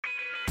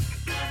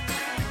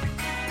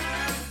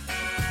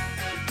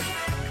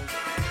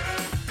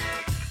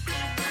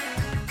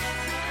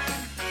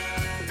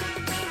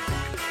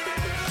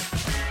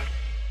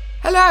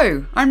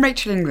Hello, I'm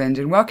Rachel England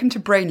and welcome to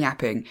Brain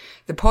Yapping,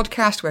 the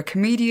podcast where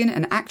comedian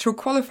and actual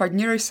qualified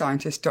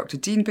neuroscientist Dr.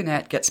 Dean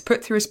Burnett gets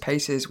put through his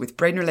paces with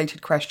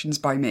brain-related questions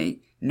by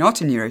me,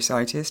 not a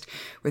neuroscientist,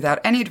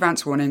 without any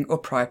advance warning or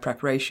prior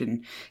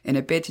preparation, in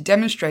a bid to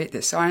demonstrate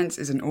that science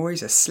isn't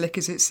always as slick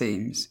as it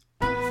seems.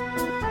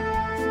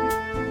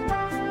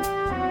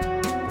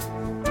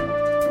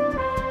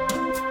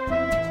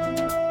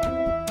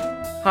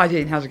 Hi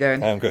Dean, how's it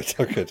going? I'm good,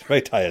 so good.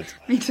 Very tired.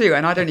 Me too,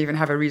 and I don't even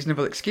have a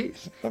reasonable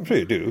excuse. I'm sure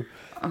you do.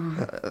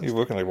 You're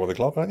working like 1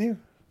 o'clock, aren't you?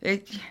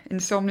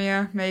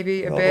 Insomnia,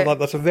 maybe a bit. Well,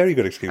 that's a very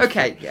good excuse.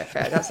 Okay, yeah,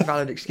 fair. That's a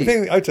valid excuse.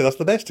 I'd say that's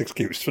the best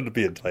excuse for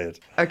being tired.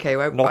 Okay,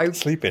 well, not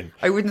sleeping.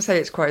 I wouldn't say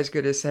it's quite as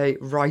good as, say,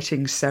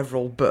 writing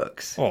several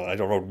books. Well, I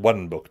wrote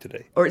one book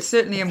today. Or it's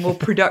certainly a more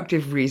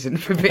productive reason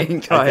for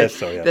being tired I guess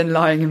so, yeah. than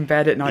lying in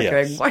bed at night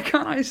going, why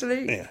can't I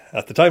sleep? Yeah.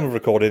 At the time of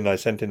recording, I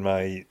sent in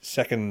my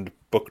second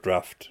book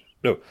draft.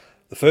 No,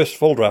 the first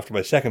full draft of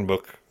my second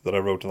book that I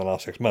wrote in the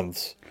last 6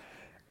 months.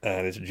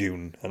 And it's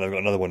June, and I've got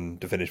another one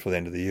to finish for the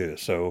end of the year.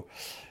 So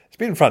it's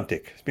been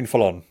frantic. It's been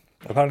full on.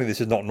 Apparently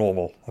this is not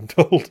normal, I'm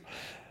told.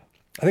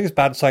 I think it's a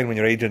bad sign when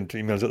your agent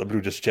emails out the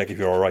blue just to check if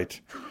you're all right.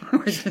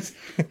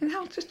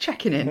 just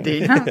checking in,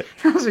 Dean.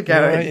 How's it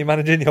going? Right, you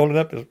managing? You holding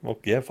up? Well,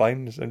 yeah,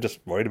 fine. I'm just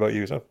worried about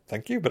you, so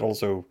thank you, but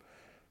also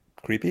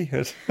creepy.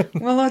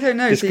 Well, I don't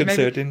know.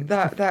 Disconcerting. See,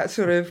 maybe that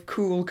sort of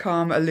cool,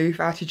 calm, aloof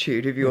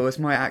attitude of yours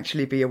might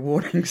actually be a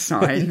warning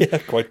sign. Yeah,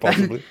 quite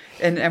possibly.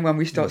 And when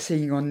we start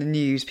seeing you on the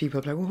news, people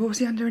are like, well, was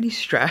he under any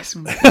stress?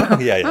 Like, oh,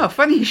 yeah. Oh,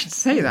 funny you should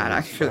say that,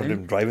 actually. I found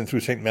him driving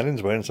through St.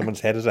 Mellons wearing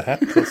someone's head as a hat.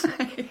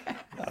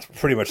 That's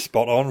pretty much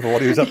spot on for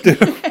what he was up to.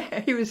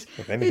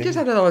 He just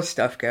had a lot of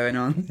stuff going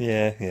on.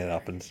 Yeah, it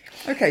happens.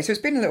 Okay, so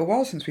it's been a little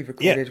while since we've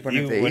recorded one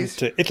of these. You went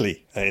to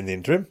Italy in the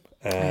interim.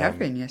 I have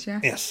been, yes, yeah.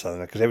 Yes,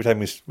 because every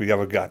time we have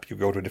a gap, you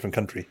go to a different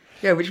country.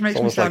 Yeah, which makes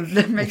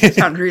it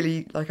sound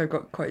really like I've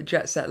got quite a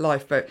jet-set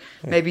life, but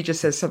maybe just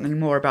says something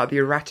more about the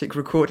erratic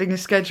recording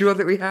schedule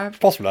that we have.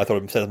 Possibly. I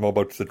thought it says more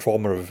about the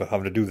trauma of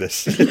having to do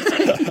this.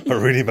 I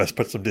really must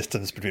put some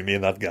distance between me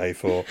and that guy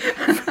for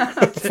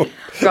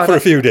a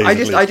few days.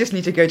 I just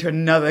need to go to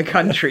another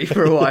country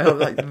for a while.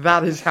 Like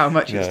that is how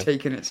much it's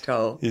taken its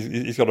toll.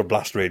 He's got a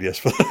blast radius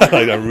for that.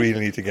 I really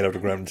need to get out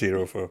of ground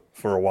zero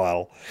for a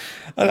while.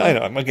 And I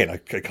know, again, I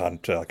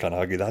can't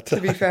argue that.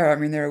 To be fair, I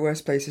mean there are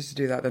worse places to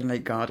do that than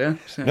Lake Garda.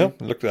 So. No,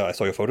 I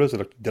saw your photos. They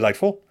looked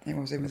delightful. It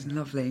was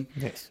lovely.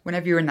 Yes.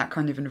 Whenever you're in that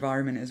kind of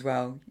environment as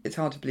well, it's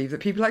hard to believe that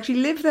people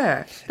actually live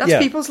there.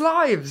 That's people's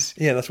lives.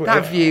 Yeah, that's what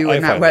that view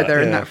and that weather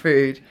and that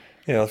food.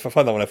 Yeah, I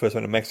found that when I first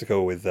went to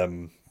Mexico with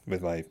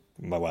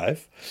my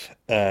wife,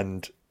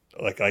 and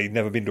like I'd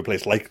never been to a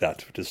place like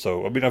that, which is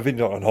so. I mean, I've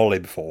been on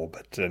holiday before,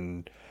 but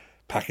in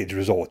package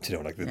resorts,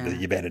 like the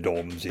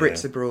Benidorms,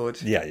 Brits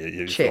abroad,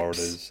 your chips.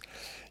 Floridas.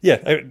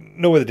 Yeah,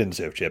 nowhere they didn't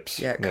serve chips.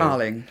 Yeah,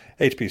 Carling.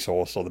 HP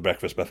sauce or the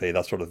breakfast buffet,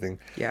 that sort of thing.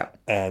 Yeah.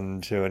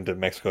 And we went to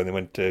Mexico and they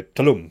went to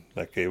Tulum.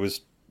 Like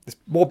it's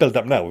more built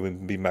up now.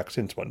 We've been back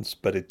since once,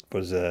 but it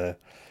was a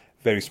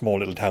very small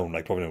little town.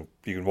 Like probably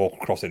you can walk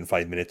across it in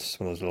 5 minutes.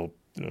 One of those little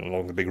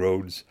along the big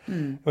roads.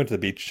 I went to the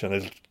beach and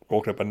I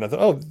walked up and I thought,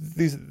 oh,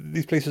 these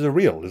places are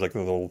real. There's like the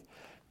little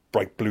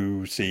bright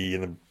blue sea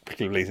and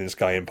the blazing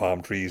sky and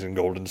palm trees and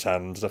golden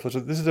sand and stuff. So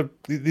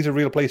these are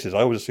real places. I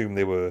always assumed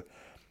they were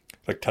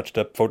like touched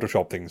up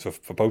Photoshop things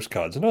for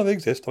postcards. And no, they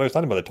exist. I was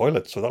standing by the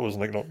toilet, so that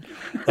wasn't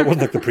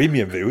like the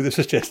premium view. This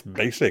is just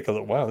basic. I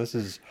thought, wow, this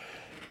is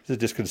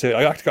disconcerting.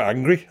 I actually got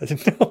angry. I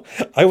didn't know.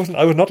 I was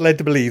not led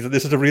to believe that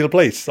this is a real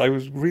place. I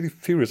was really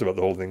furious about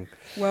the whole thing.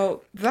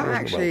 Well, that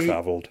actually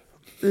well-travelled.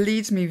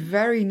 Leads me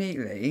very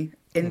neatly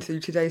into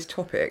today's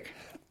topic.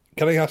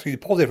 Can I ask you to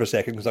pause there for a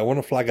second, because I want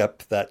to flag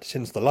up that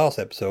since the last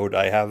episode,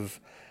 I have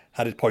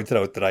had it pointed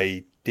out that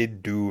I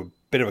did do a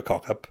bit of a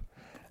cock-up.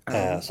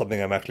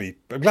 Something I'm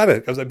glad of,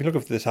 because I've been looking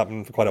for this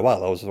happen for quite a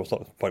while. I was not the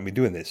point of me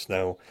doing this.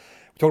 Now,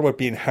 we talked about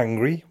being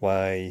hungry,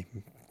 why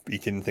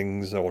eating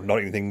things or not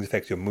eating things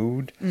affects your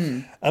mood.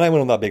 And I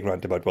went on that big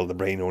rant about, well, the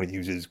brain only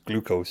uses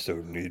glucose,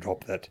 so you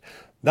drop that.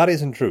 That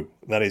isn't true.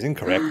 That is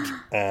incorrect.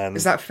 And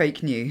is that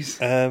fake news?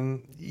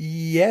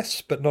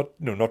 Yes, but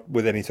not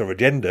with any sort of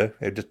agenda.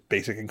 Just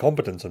basic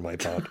incompetence on my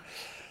part.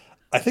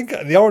 I think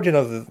the origin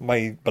of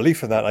my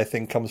belief in that, I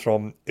think, comes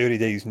from early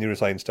days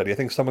neuroscience study. I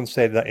think someone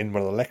said that in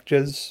one of the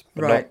lectures.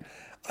 But right.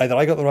 Either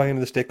I got the wrong end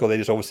of the stick or they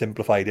just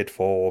oversimplified it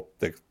for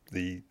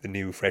the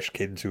new, fresh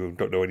kids who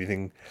don't know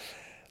anything.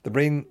 The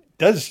brain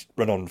does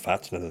run on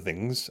fats and other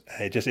things.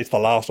 It's the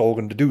last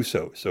organ to do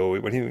so. So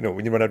when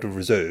you run out of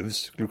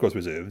reserves, glucose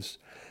reserves,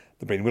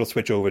 the brain will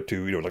switch over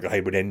to, like a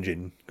hybrid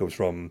engine, goes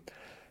from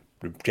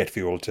jet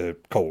fuel to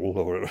coal,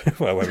 or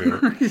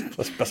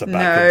that's a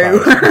bad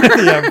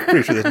comparison. Yeah, I'm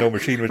pretty sure there's no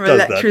machine which does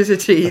that.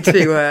 Electricity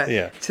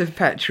to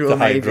petrol, to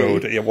hydro,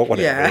 maybe.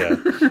 Whatever. Yeah.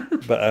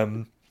 But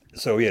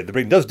the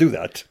brain does do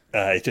that.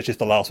 It's just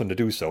the last one to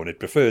do so, and it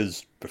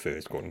prefers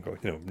quote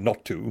unquote,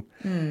 not to.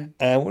 When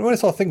I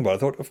started thinking about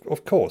it, I thought,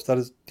 of course,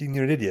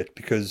 you're an idiot,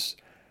 because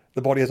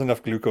the body has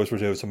enough glucose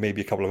reserves for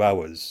maybe a couple of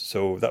hours.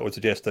 So that would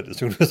suggest that as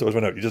soon as those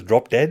went out, you just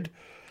drop dead.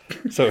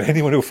 So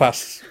anyone who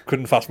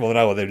couldn't fast more than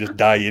an hour, they just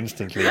die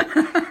instantly.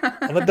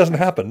 And that doesn't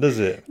happen, does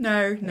it?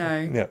 No.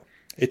 Yeah.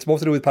 It's more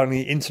to do with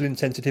apparently insulin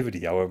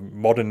sensitivity. Our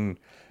modern,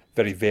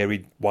 very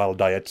varied wild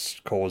diets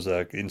cause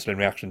insulin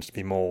reactions to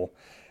be more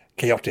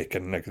chaotic,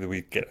 and like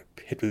we get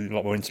hit with a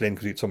lot more insulin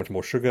because we eat so much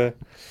more sugar.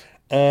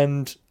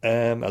 And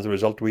as a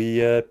result,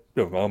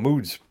 our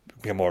moods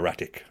become more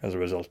erratic as a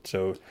result.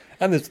 So,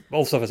 and there's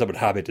all stuff about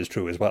habit is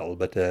true as well.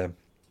 But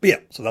yeah,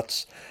 so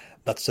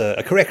that's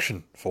a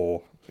correction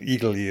for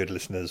eagle-eared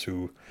listeners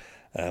who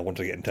want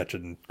to get in touch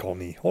and call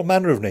me all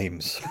manner of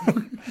names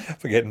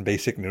for getting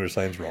basic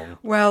neuroscience wrong.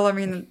 Well, I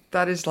mean,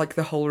 that is like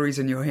the whole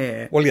reason you're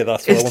here. Well, yeah,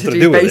 that's what I is wanted to to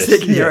do do with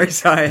basic this.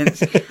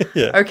 neuroscience.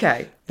 Yeah.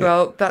 Okay,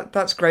 well,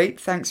 that's great.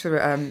 Thanks for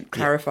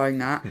clarifying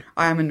that.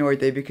 I am annoyed,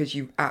 though, because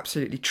you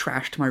absolutely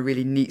trashed my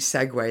really neat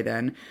segue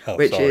then,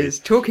 which sorry. is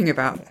talking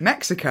about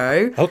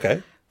Mexico.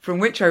 Okay. From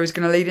which I was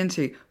going to lead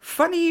into.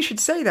 Funny you should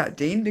say that,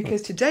 Dean,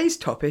 because today's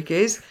topic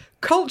is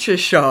culture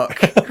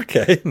shock.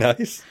 Okay,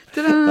 nice.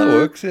 Ta-da! That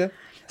works, yeah.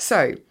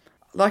 So,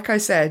 like I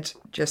said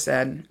just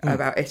then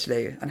about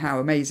Italy and how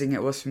amazing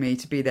it was for me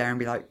to be there and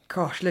be like,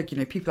 gosh, look,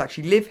 people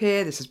actually live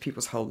here. This is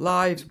people's whole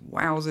lives.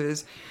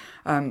 Wowzers.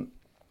 I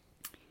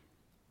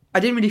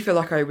didn't really feel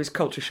like I was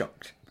culture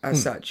shocked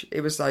as such.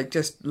 It was like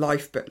just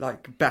life, but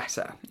like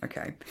better.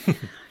 Okay.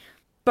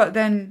 But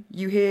then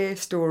you hear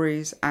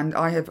stories, and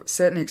I have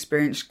certainly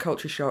experienced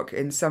culture shock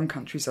in some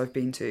countries I've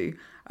been to.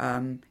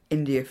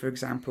 India, for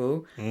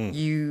example.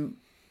 You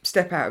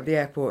step out of the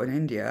airport in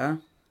India,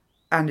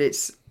 and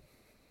it's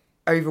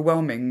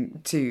overwhelming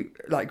to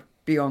like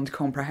beyond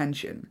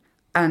comprehension.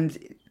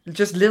 And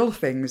just little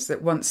things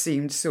that once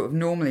seemed sort of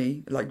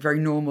normally like very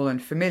normal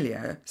and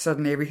familiar,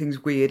 suddenly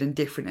everything's weird and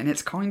different, and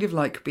it's kind of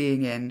like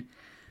being in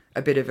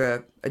a bit of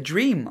a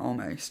dream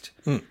almost.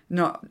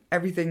 Not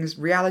everything's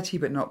reality,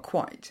 but not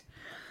quite.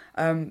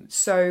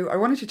 So I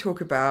wanted to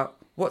talk about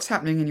what's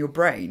happening in your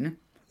brain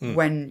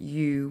when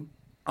you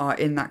are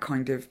in that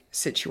kind of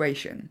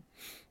situation.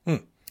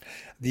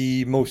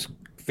 The most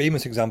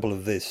famous example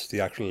of this,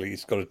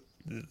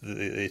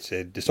 it's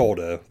a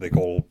disorder they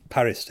call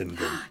Paris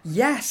syndrome.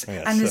 Yes,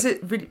 Yes, and is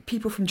it really,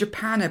 people from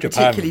Japan are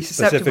particularly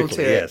susceptible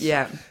to it? Yes.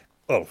 Yeah.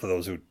 Well, for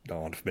those who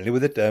aren't familiar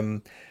with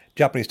it,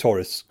 Japanese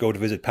tourists go to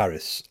visit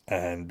Paris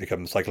and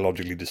become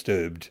psychologically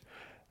disturbed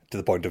to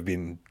the point of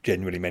being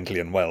genuinely mentally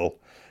unwell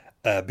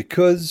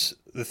because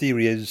the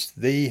theory is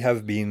they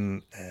have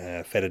been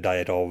fed a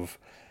diet of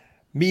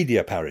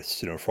media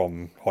Paris,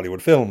 from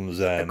Hollywood films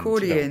and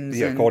Accordions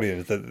and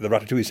accordions, the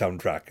Ratatouille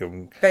soundtrack,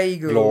 and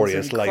bagels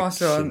glorious and lights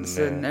croissants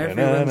and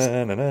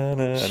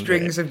everyone's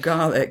strings of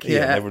garlic. and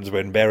Yeah. everyone's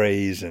wearing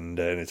berets and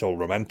it's all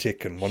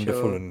romantic and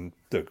wonderful Sure. and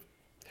the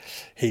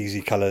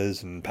hazy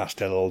colours and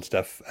pastel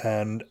stuff.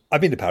 And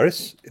I've been to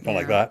Paris, not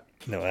like that,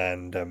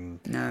 and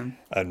No.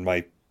 and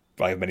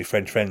I have many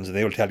French friends, and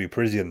they will tell you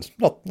Parisians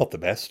not the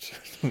best.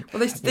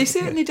 Well, they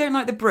certainly don't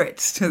like the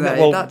Brits, do they?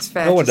 Well, That's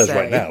fair no one to does say.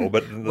 right now,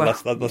 but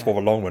that's more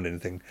of a long running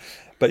thing.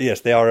 But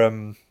yes, they are.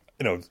 A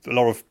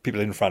lot of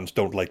people in France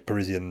don't like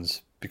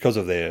Parisians because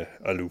of their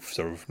aloof,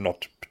 sort of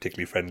not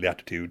particularly friendly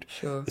attitude.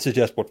 Sure. This is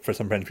just what for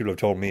some French people have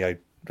told me. I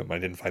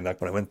didn't find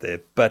that when I went there,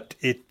 but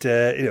it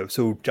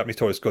so Japanese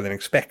tourists go there and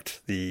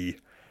expect the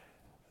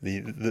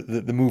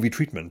movie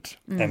treatment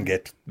and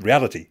get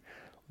reality,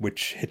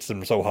 which hits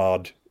them so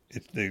hard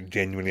it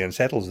genuinely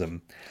unsettles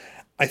them.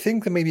 I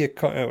think there may be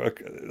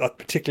that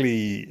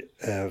particularly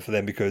for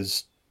them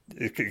because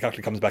it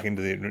actually comes back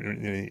into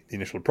the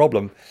initial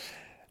problem.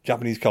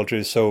 Japanese culture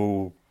is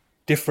so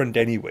different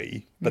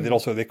anyway, but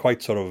they're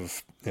quite sort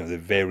of they're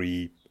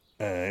very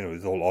the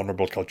whole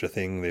honourable culture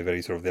thing. They're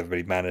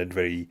very mannered,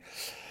 very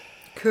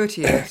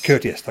Courteous.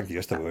 courteous. Thank you,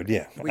 that's the word.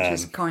 Yeah, Which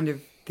is kind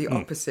of the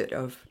opposite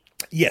of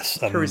yes,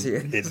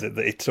 Parisians.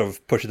 It sort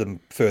of pushes them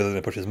further than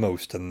it pushes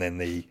most, and then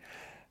they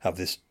have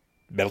this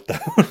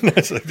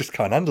meltdown. So they just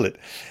can't handle it,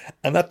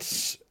 and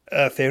that's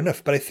fair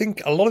enough. But I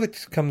think a lot of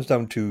it comes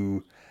down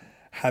to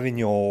having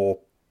your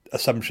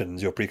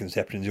assumptions, your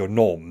preconceptions, your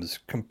norms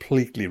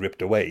completely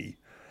ripped away.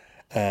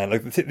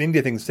 Like the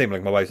India thing's the same.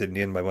 Like my wife's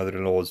Indian, my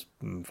mother-in-law's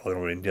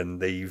father-in-law Indian.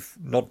 They've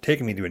not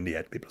taken me to India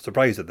yet. People are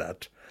surprised at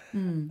that,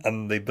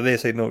 and they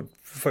say no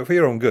for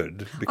your own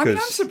good. Because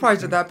I'm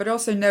surprised at that, but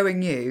also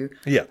knowing you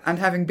Yeah. and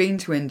having been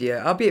to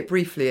India, albeit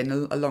briefly and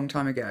a long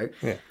time ago.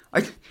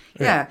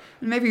 Yeah.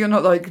 Maybe you're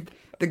not like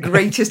the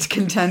greatest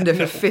contender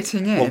for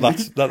fitting in.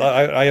 Well,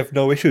 I have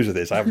no issues with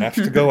this. I haven't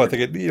asked to go. I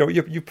think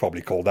you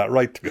probably called that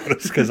right, to be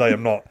honest, because I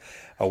am not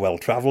a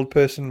well-travelled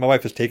person. My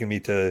wife has taken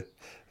me to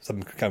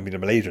some kind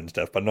of Malaysia and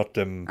stuff, but not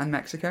and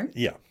Mexico?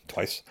 yeah,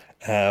 twice.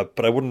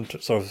 But I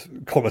wouldn't sort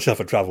of call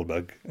myself a travel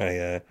bug.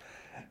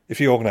 If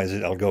she organises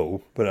it, I'll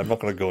go, but I'm not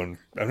going to go and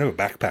I've never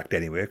backpacked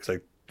anywhere because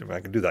I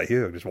can do that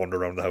here. I just wander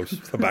around the house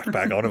with a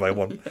backpack on if I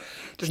want.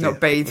 Just not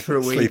bathe for a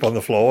week. Sleep on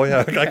the floor. Yeah,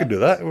 I can do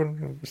that.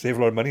 Save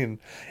a lot of money and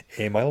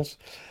air miles.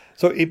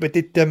 So, I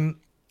think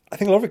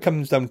a lot of it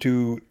comes down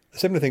to a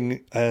similar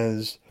thing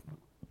as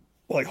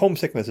like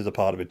homesickness is a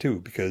part of it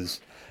too,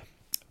 because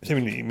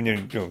when you're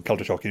in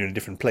culture shock, you're in a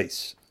different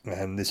place,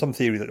 and there's some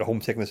theory that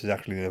homesickness is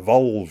actually an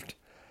evolved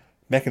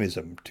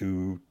mechanism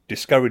to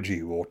discourage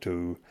you or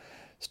to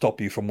stop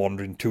you from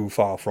wandering too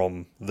far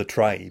from the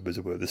tribe, as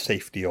it were, the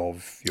safety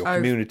of your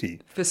community.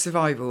 For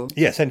survival.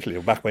 Yeah, essentially.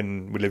 Back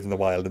when we lived in the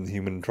wild and the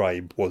human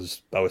tribe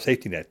was our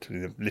safety net,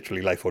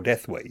 literally life or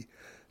death way.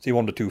 So you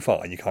wander too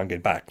far and you can't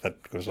get back.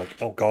 That goes like,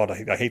 oh God,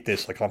 I hate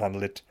this, I can't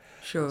handle it.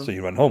 Sure. So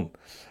you run home.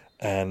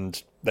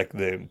 And like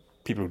the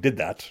people who did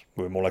that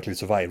were more likely to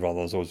survive rather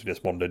than those who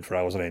just wandered for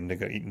hours on end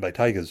and got eaten by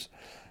tigers.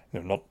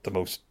 Not the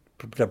most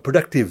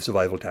productive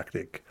survival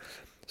tactic.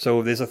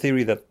 So there's a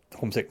theory that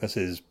homesickness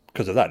is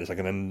because of that. It's like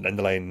an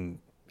underlying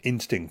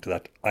instinct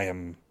that I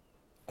am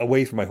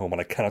away from my home and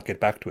I cannot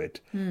get back to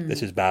it.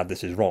 This is bad,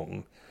 this is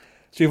wrong.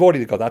 So you've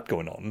already got that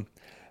going on.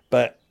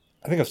 But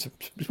I think I've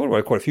spoken about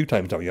it quite a few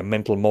times now, your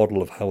mental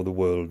model of how the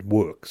world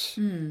works.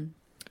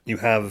 You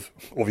have,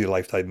 over your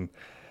lifetime,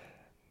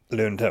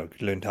 learned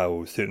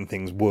how certain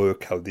things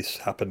work, how this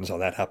happens, how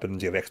that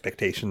happens. You have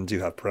expectations, you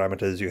have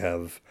parameters, you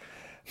have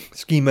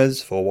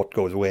schemas for what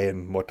goes away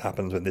and what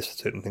happens when this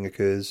certain thing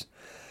occurs.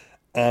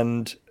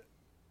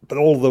 But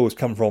all those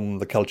come from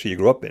the culture you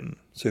grew up in.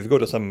 So if you go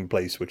to some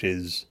place which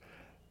is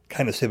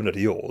kind of similar to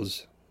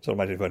yours, so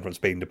imagine if you went from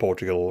Spain to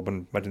Portugal,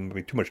 imagine there'd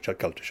be too much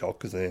culture shock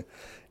because they're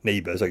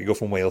neighbours. Like you go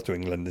from Wales to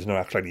England, there's no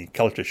actually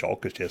culture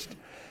shock, it's just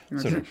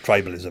sort of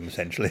tribalism,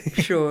 essentially.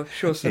 Sure,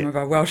 some of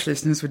our Welsh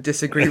listeners would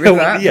disagree with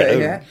that.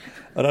 Yeah.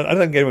 And I don't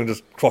think anyone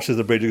just crosses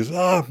the bridge and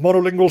goes,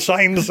 monolingual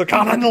signs, I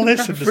can't handle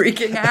this. And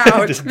freaking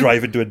out. Just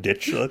drive into a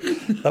ditch.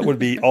 That would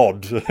be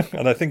odd.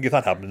 And I think if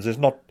that happens, that's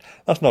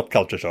not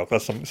culture shock.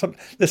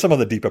 There's some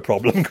other deeper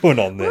problem going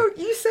on there. Well,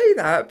 you say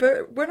that,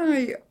 but when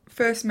I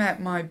first met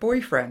my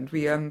boyfriend,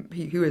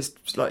 he was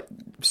like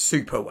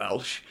super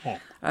Welsh.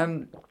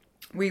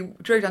 We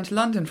drove down to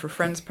London for a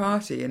friend's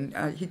party,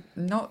 and he'd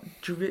not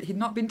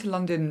been to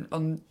London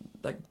on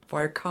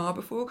via car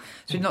before,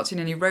 so he'd not seen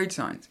any road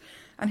signs.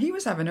 And he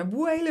was having a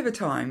whale of a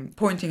time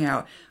pointing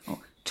out,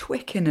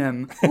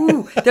 Twickenham.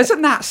 Ooh,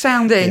 doesn't that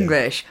sound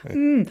English?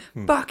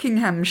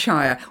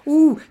 Buckinghamshire.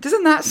 Ooh,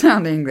 doesn't that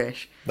sound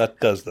English? That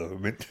does, though.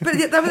 But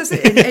that was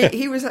it.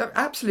 He was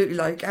absolutely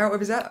out of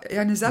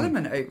his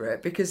element over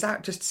it, because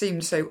that just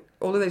seemed so.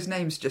 All of those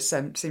names just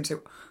seemed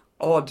so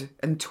odd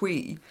and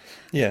twee.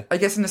 Yeah. I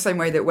guess in the same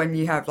way that when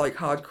you have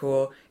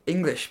hardcore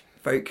English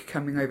folk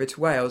coming over to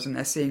Wales and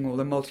they're seeing all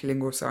the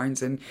multilingual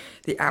signs and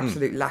the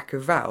absolute lack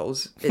of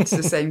vowels, it's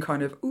the same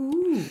kind of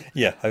ooh.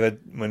 Yeah, I've had,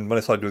 when I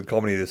started doing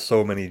comedy, there's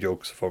so many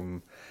jokes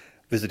from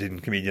visiting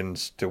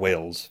comedians to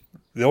Wales.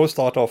 They always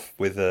start off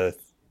with the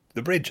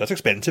bridge. That's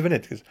expensive, isn't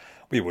it? Because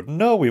we wouldn't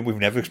know. We've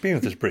never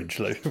experienced this bridge.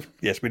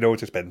 Yes, we know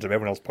it's expensive.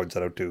 Everyone else points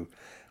that out too.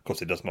 Of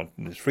course, it does not.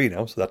 It's free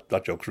now, so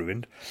that joke's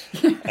ruined.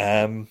 Not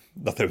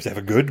that it was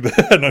ever good,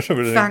 but I'm not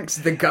sure. Thanks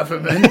the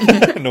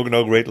government.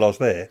 no great loss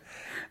there.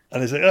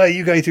 And they say,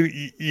 you guys,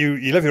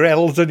 you love your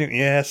L's, don't you?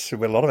 Yes,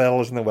 we've a lot of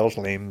L's in the Welsh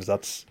names. I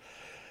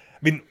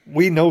mean,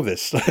 we know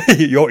this.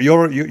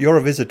 You're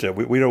a visitor.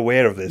 We're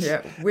aware of this.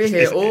 Yeah, we're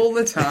here all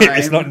the time.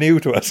 It's not new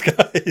to us,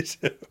 guys.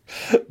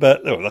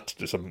 But no, that's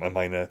just a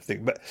minor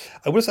thing. But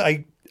I will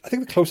say, I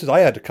think the closest I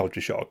had to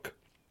culture shock,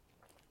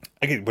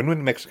 again, when we went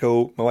to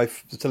Mexico, my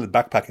wife was still in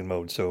backpacking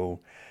mode, so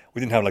we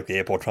didn't have the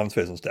airport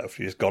transfers and stuff.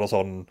 She just got us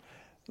on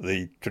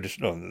the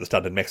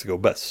standard Mexico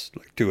bus,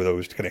 2 of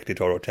those connected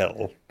to our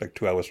hotel,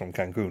 2 hours from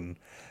Cancun.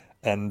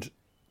 And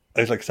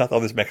I was sat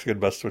on this Mexican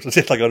bus, which was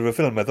just out of a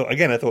film. I thought,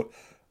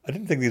 I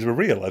didn't think these were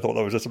real. I thought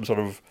that was just some sort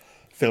of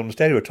film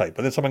stereotype.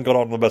 But then someone got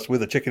on the bus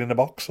with a chicken in a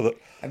box. So that,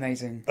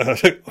 amazing. And I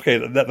was like,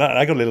 okay,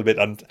 I got a little bit,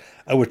 and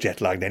I was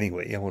jet lagged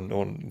anyway.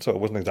 So I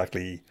wasn't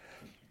exactly,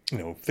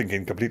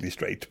 thinking completely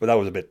straight. But that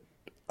was a bit,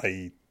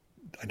 I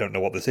don't know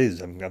what this is.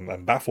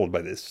 I'm baffled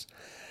by this.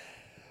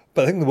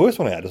 But I think the worst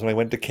one I had was when I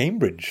went to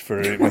Cambridge for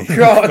my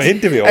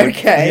interview.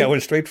 I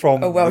went straight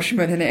from a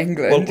Welshman in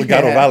England. Well,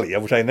 Garrow Valley,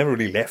 which I never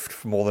really left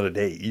for more than a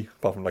day,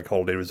 apart from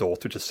holiday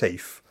resorts, which are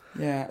safe.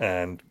 Yeah.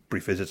 And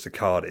brief visits to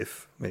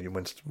Cardiff. Maybe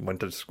went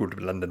to school to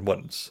London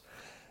once.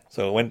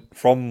 So I went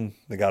from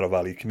the Garrow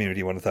Valley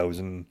Community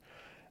 1000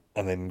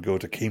 and then go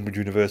to Cambridge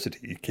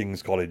University,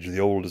 King's College,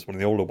 one of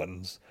the older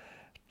ones.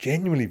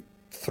 Genuinely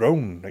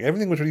thrown.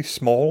 Everything was really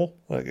small.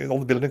 All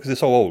the buildings, because they're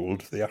so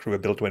old, they actually were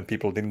built when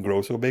people didn't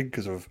grow so big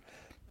because of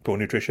poor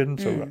nutrition.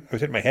 So I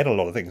was hitting my head on a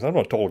lot of things. I'm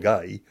not a tall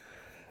guy.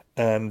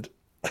 And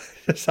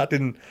I sat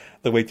in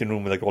the waiting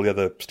room with all the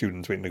other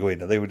students waiting to go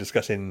in, and they were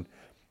discussing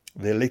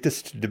their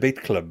latest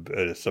debate club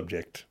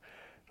subject.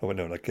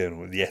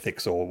 The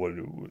ethics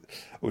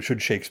or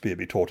should Shakespeare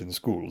be taught in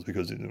schools,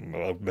 because it's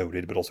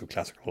outmoded but also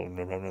classical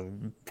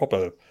and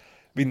proper.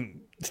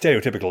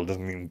 Stereotypical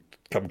doesn't even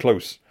come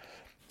close.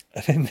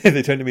 And then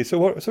they turned to me,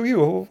 what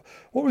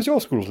was your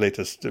school's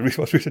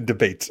most recent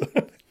debate?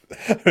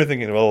 I'm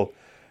thinking, well,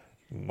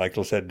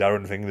 Michael said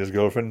Darren fingered his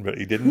girlfriend, but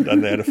he didn't,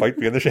 and they had a fight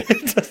behind the shed.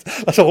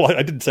 That's all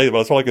I didn't say, but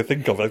that's all I could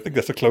think of. I think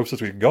that's the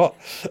closest we got.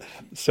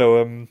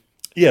 So,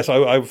 yes,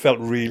 I felt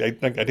really, I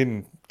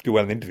didn't do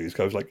well in interviews,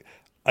 because I was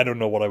I don't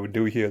know what I would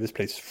do here. This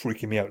place is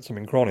freaking me out,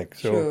 something chronic.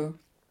 So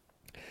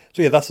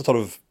yeah, that's the sort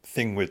of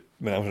thing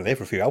I was there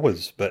for a few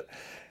hours, but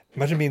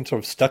imagine being sort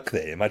of stuck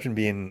there. Imagine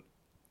being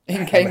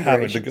In having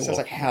Cambridge, to go. sounds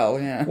like hell,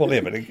 yeah. Well,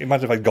 yeah, but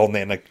imagine if I'd gone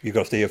there and like you've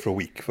got to stay here for a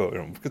week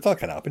because that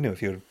can happen.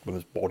 If you're one of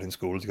those boarding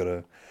schools, you've got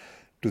to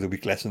do the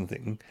week lesson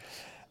thing,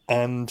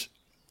 and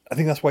I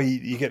think that's why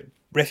you get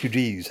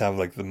refugees have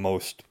like the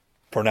most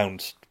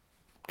pronounced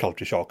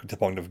culture shock to the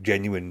point of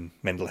genuine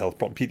mental health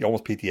problems,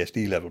 almost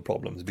PTSD level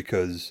problems,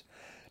 because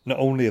not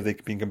only have they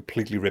been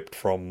completely ripped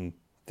from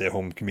their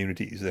home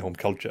communities, their home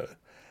culture,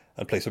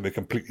 and placed somewhere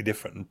completely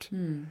different.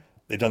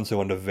 They've done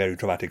so under very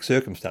traumatic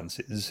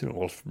circumstances,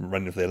 all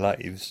running for their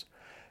lives,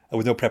 and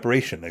with no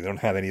preparation. Like, they don't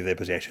have any of their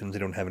possessions, they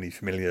don't have any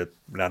familiar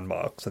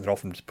landmarks, and they're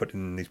often just put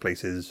in these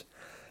places.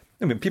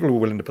 I mean, people who are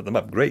willing to put them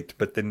up, great,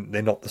 but then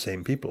they're not the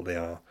same people. They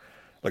are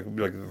like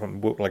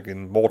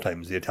in war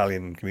times, the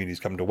Italian communities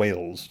come to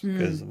Wales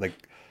because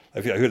I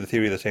heard the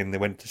theory they're saying they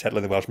went to settle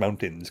in the Welsh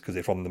mountains because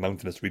they're from the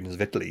mountainous regions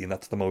of Italy, and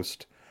that's the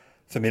most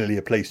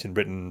familiar place in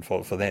Britain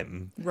for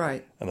them.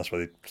 Right. And that's why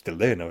they're still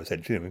there now,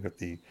 essentially. We've got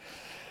the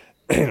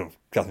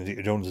Catherine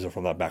Zeta-Jones are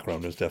from that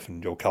background and stuff,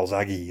 and Joe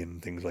Calzaghe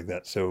and things like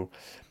that. So,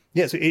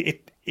 yeah, so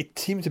it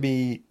seems to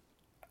be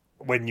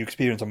when you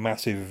experience a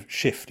massive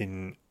shift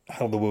in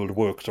how the world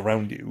works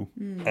around you,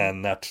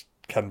 and that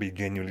can be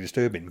genuinely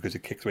disturbing because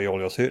it kicks away all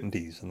your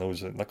certainties, and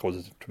that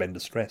causes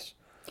tremendous stress.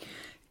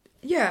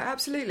 Yeah,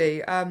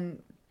 absolutely.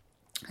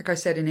 Like I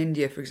said, in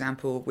India, for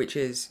example, which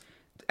is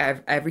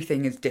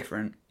everything is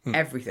different.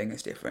 Everything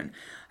is different.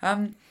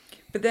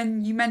 But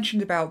then you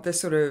mentioned about the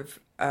sort of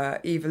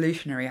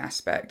evolutionary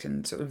aspect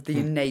and sort of the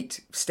innate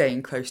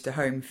staying close to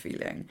home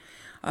feeling.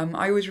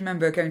 I always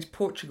remember going to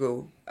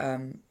Portugal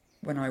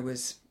when I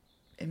was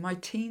in my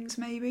teens,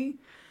 maybe.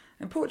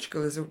 And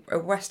Portugal is a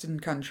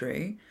Western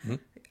country.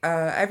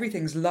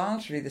 Everything's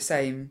largely the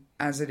same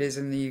as it is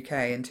in the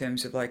UK in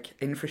terms of like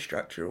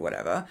infrastructure or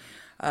whatever.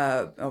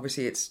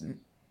 Obviously, it's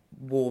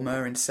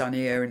warmer and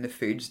sunnier, and the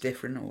food's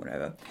different or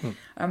whatever.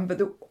 But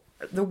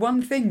the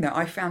one thing that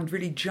I found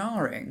really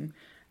jarring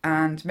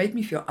and made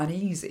me feel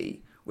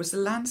uneasy was the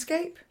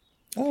landscape.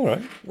 All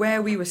right.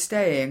 Where we were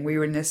staying, we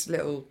were in this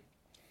little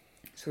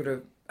sort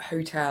of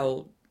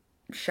hotel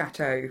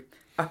chateau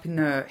up in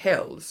the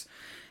hills,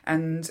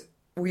 and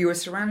we were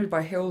surrounded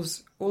by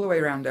hills all the way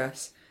around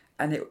us,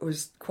 and it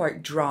was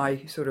quite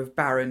dry, sort of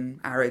barren,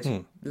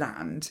 arid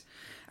land.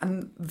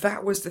 And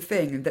that was the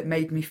thing that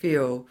made me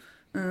feel,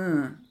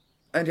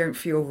 I don't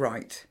feel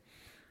right.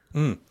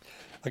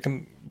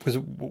 Because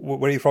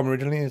where are you from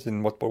originally? Is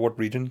in what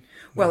region?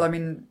 Well, I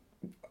mean,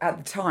 at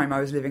the time I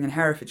was living in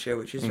Herefordshire,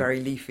 which is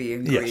very leafy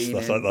and green.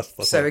 Yes,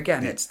 that's so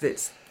again,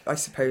 it's I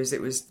suppose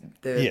it was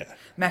the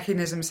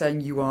mechanism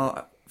saying you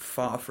are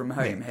far from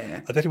home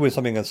here. I bet it was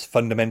something as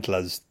fundamental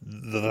as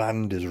the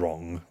land is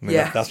wrong. I mean,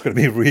 Yeah. that's going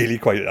to be really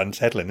quite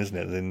unsettling, isn't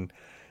it? And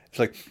it's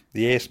like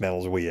the air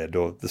smells weird,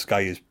 or the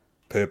sky is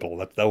purple.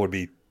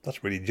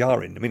 That's really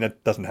jarring. I mean,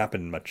 that doesn't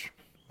happen much,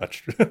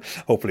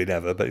 hopefully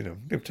never. But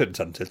in certain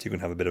sunsets you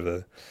can have a bit of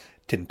a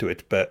tint to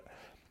it. But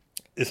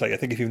it's like, I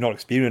think if you've not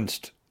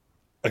experienced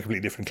a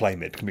completely different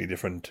climate, completely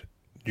different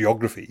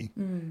geography,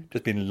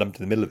 just being lumped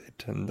in the middle of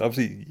it, and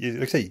obviously,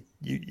 like I say,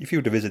 if you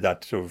were to visit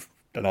that sort of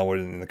an hour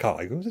in the car,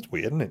 I go, it's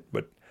weird, isn't it?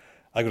 But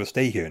I got to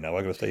stay here now.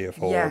 I got to stay here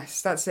for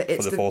that's it.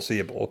 It's for the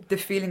foreseeable. The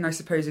feeling, I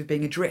suppose, of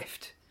being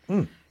adrift.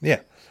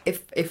 Yeah.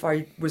 If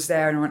I was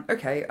there and I went,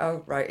 okay,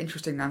 oh right,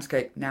 interesting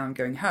landscape. Now I'm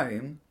going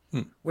home.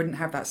 Wouldn't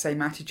have that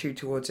same attitude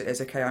towards it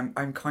as, okay,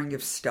 I'm kind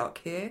of stuck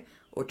here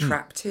or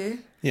trapped here.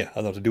 Yeah, I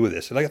don't know what to do with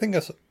this. Like, I think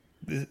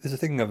there's a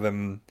thing of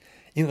even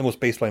at the most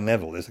baseline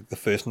level, there's like the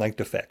first night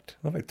effect.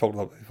 I don't know if I've talked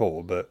about it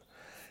before, but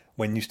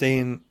when you stay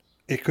in,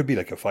 it could be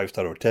like a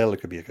 5-star hotel, it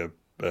could be like a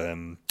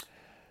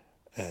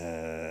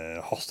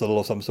hostel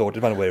or some sort,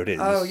 depending on where it is.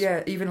 Oh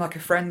yeah, even like a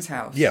friend's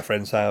house. Yeah,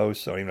 friend's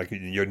house, or even like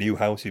your new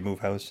house, you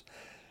move house.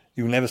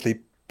 You'll never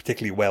sleep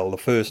particularly well the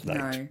first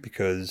night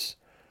because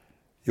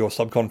your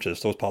subconscious,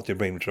 those parts of your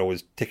brain which are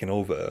always ticking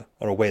over,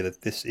 are aware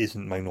that this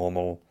isn't my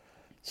normal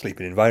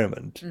sleeping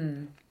environment.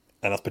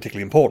 And that's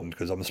particularly important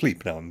because I'm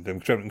asleep now. I'm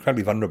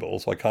incredibly vulnerable,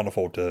 so I can't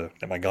afford to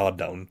let my guard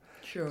down.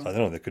 Sure. So I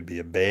don't know, there could be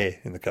a bear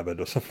in the cupboard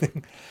or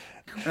something.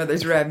 Oh,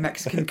 those rare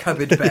Mexican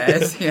cupboard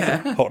bears,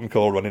 yeah. Hot and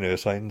cold running air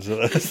signs.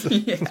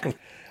 Yeah.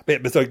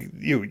 But it's like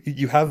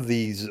you have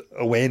these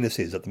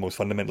awarenesses at the most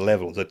fundamental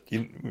levels that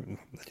you're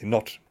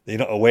not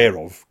aware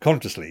of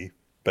consciously,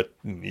 but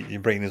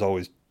your brain is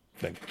always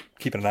like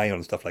keeping an eye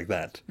on stuff like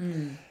that.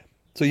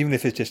 So even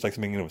if it's just like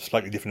something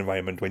slightly different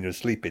environment when you're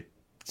asleep, it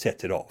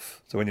sets it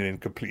off. So when you're in a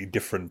completely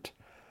different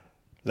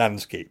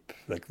landscape,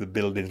 like the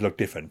buildings look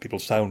different, people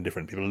sound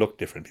different, people look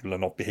different, people are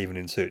not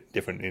behaving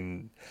different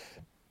in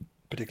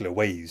particular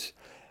ways,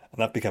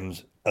 and that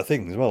becomes a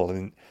thing as well. I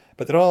mean,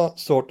 but there are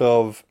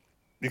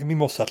there can be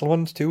more subtle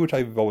ones too, which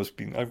I've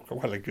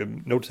quite like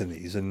noticing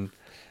these, and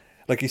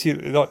like you see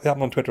it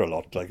happen on Twitter a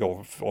lot, like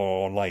or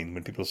online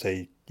when people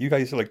say, "You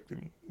guys are like,"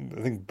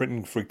 I think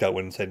Britain freaked out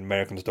when it said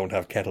Americans don't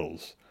have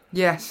kettles.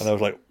 Yes. And I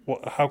was like,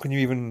 what, how can you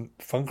even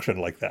function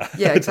like that?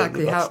 Yeah,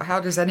 exactly. How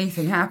does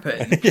anything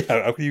happen?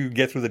 Yeah, how can you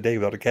get through the day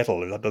without a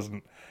kettle? That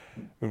doesn't...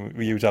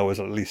 We use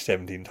ours at least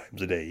 17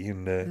 times a day.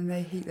 And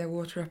they heat their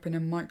water up in a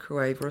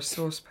microwave or a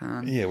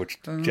saucepan. Yeah,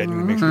 which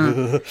genuinely makes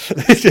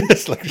it... It's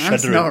just like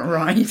That's shuddering. not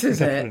right,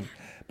 is it?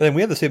 But then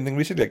we had the same thing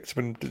recently, like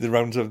when the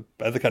rounds of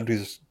other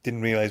countries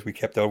didn't realise we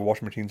kept our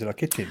washing machines in our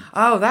kitchen.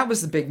 Oh, that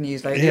was the big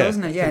news lately, Yeah.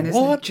 wasn't it? Yeah, and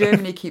What?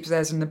 Germany keeps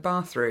theirs in the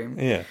bathroom.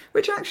 Yeah.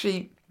 Which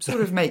actually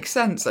sort of makes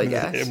sense, I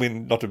guess. I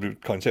mean, not to be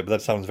concept, but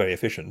that sounds very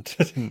efficient.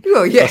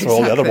 Well, yeah, That's where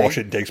all the other exactly.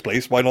 washing takes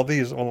place. Why not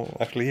these? Well,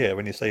 actually, yeah,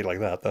 when you say it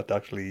like that, that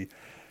actually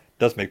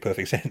does make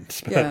perfect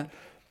sense. But, Yeah.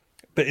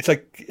 but it's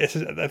like,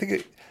 I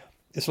think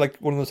it's like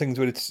one of those things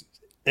where it's,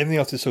 everything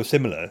else is so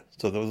similar,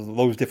 so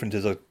those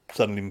differences are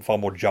suddenly far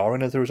more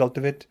jarring as a result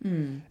of it.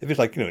 If it's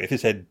like, if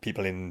it said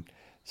people in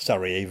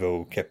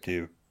Sarajevo kept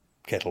your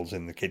kettles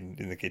in the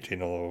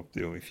kitchen, or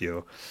if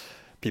you're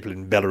people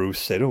in Belarus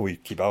said, "Oh, we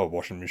keep our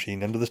washing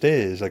machine under the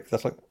stairs," like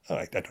that's like, all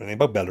right, I don't know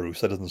anything about Belarus.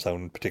 That doesn't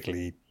sound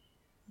particularly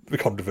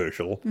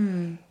controversial.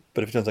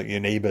 But if it sounds like your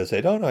neighbour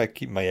said, "Oh no, I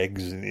keep my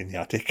eggs in the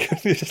attic,"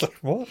 it's just like,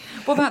 what?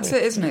 Well, that's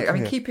it, isn't it? I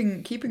mean,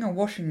 keeping a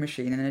washing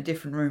machine in a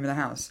different room of the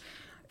house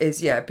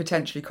is,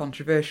 potentially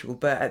controversial,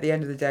 but at the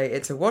end of the day,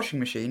 it's a washing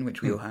machine,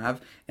 which we all have,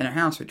 in a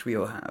house, which we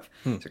all have.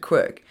 It's a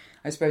quirk.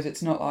 I suppose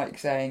it's not like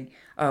saying,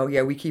 oh,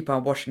 yeah, we keep our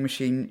washing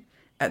machine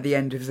at the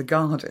end of the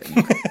garden,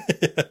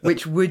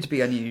 which would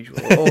be unusual.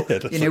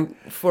 Or,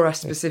 for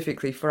us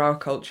specifically, for our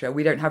culture,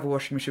 we don't have a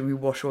washing machine, we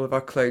wash all of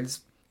our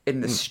clothes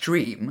in the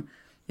stream.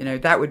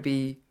 That would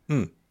be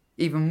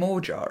even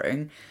more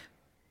jarring.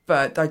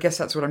 But I guess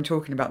that's what I'm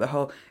talking about, the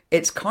whole,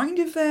 it's kind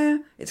of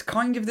there, it's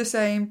kind of the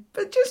same,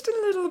 but just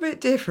a little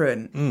bit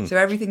different. So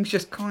everything's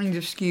just kind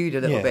of skewed a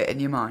little bit in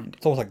your mind.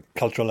 It's almost like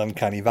cultural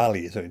uncanny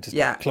valley, so it's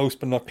just close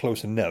but not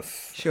close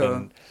enough. Sure.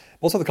 And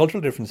also the cultural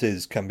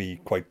differences can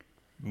be quite,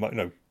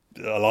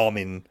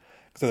 alarming,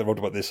 because I wrote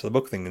about this in the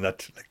book thing, and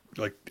that,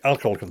 like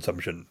alcohol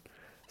consumption.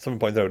 Someone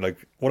pointed out, like,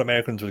 what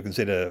Americans would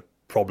consider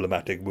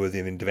problematic, worthy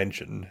of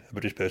intervention, a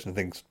British person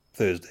thinks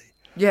Thursday.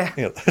 Yeah.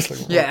 That's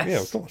like, Yes.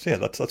 yeah, of course, yeah,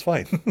 that's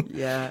fine.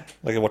 Yeah.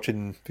 Like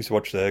used to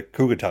watch the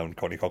Cougar Town,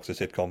 Courtney Cox's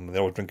sitcom, and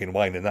they're all drinking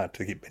wine and that.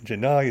 They keep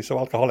mentioning, you're so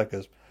alcoholic.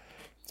 It's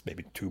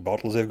maybe 2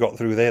 bottles they've got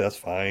through there. That's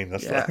fine.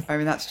 That's Yeah, I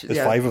mean, that's there's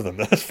 5 of them.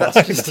 That's fine.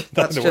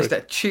 That's just a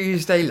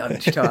Tuesday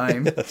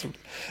lunchtime.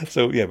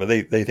 So yeah, but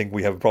they think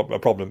we have a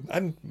problem,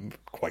 and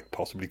quite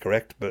possibly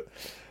correct. But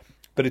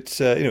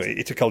it's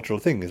it's a cultural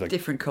thing. It's like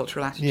different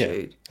cultural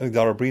attitude. Yeah, I think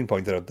Dara Breen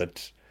pointed out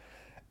that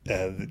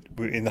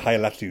in the higher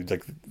latitudes,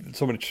 like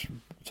so many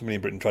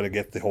in Britain try to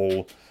get the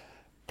whole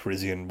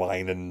Parisian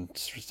wine and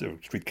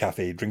street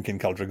cafe drinking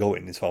culture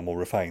going. It's far more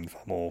refined,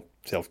 far more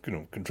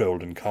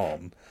controlled and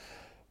calm.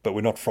 But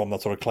we're not from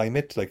that sort of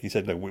climate. Like he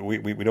said,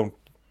 we don't,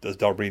 as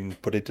Dara Breen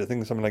put it, I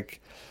think something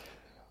like,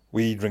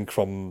 we drink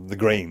from the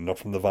grain, not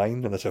from the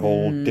vine, and that's a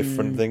whole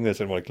different thing.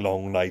 There's like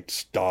long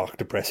nights, dark,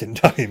 depressing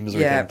times.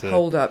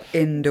 Hold up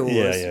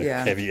indoors.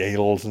 Yeah, heavy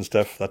ales and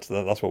stuff. That's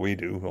what we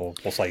do, or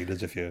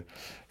ciders if you're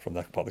from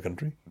that part of the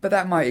country. But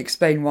that might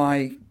explain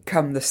why,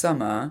 come the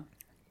summer,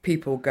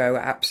 people go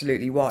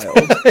absolutely wild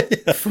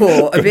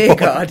for a beer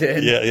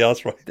garden. Yeah,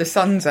 that's right. The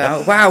sun's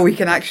out. Wow, we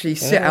can actually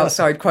sit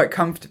outside quite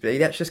comfortably.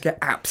 Let's just get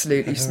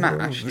absolutely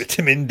smashed.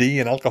 Vitamin D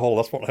and alcohol,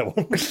 that's what I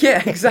want.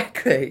 Yeah,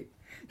 exactly.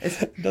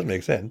 It does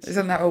make sense.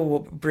 Isn't that all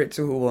what Brits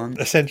all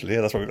want? Essentially,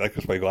 yeah, that's why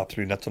we go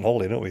absolutely nuts on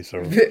holiday, don't we?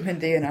 So Vitamin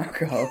D and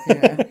alcohol,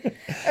 yeah.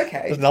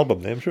 Okay. There's an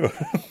album name, sure.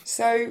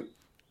 So,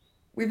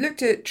 we've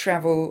looked at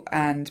travel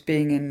and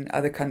being in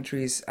other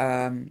countries.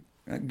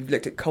 We've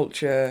looked at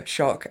culture,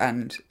 shock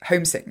and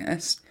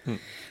homesickness.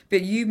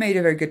 But you made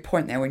a very good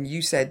point there when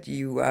you said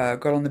you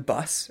got on the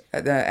bus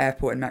at the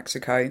airport in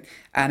Mexico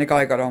and a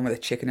guy got on with a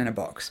chicken in a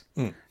box.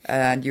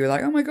 And you were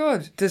like, oh my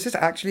God, does this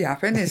actually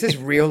happen? Is this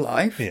real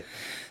life? Yeah.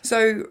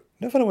 So...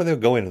 Never know where they were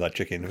going with that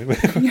chicken.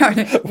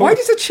 Why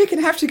does a chicken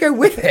have to go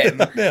with him?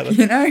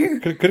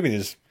 Could have been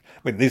his...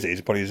 I mean, these days,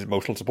 it's probably his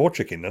emotional support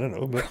chicken. I don't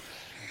know, but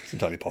it's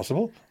entirely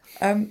possible.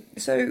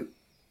 So...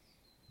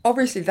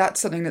 Obviously,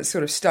 that's something that's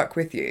sort of stuck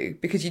with you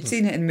because you'd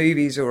seen it in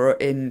movies or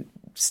in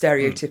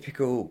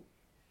stereotypical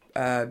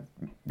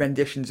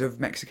renditions of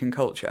Mexican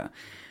culture.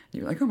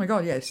 You're like, oh my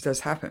God, yeah, this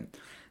does happen.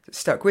 It's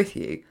stuck with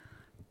you.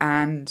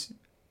 And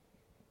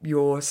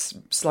you're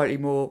slightly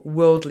more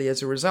worldly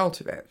as a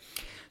result of it.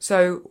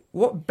 So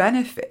what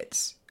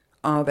benefits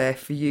are there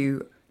for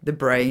you, the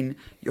brain,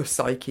 your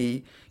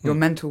psyche, your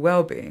mental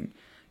well-being,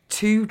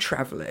 to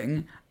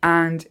travelling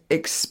and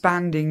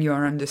expanding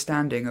your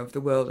understanding of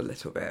the world a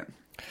little bit?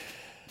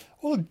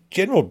 Well,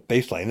 general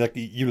baseline, like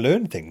you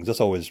learn things, that's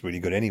always really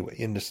good anyway.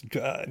 And just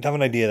to have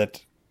an idea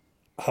that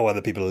how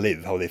other people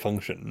live, how they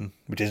function,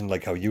 which isn't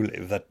like how you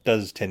live, that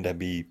does tend to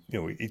be,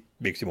 it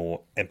makes you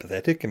more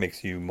empathetic, it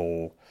makes you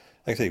more,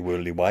 like I say,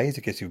 worldly wise,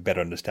 it gives you better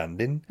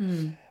understanding.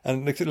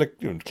 And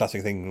like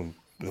classic thing,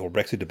 the whole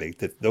Brexit debate,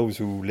 that those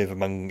who live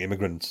among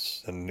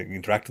immigrants and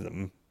interact with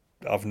them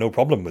have no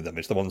problem with them.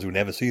 It's the ones who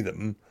never see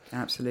them,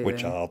 absolutely,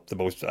 which are the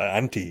most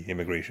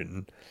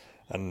anti-immigration.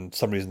 And for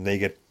some reason they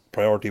get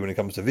priority when it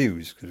comes to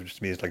views, because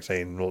to me it's like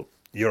saying, well,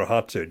 you're a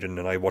heart surgeon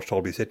and I watched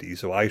Holby City,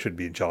 so I should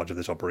be in charge of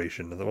this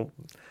operation. And I thought, well,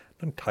 I'm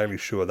not entirely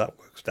sure that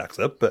stacks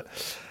up, but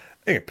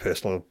I think a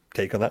personal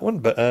take on that one.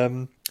 But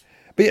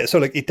yeah, so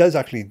like it does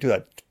actually do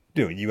that.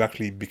 You know, you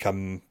actually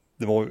become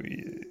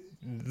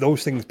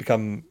those things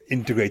become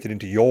integrated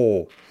into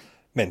your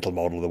mental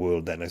model of the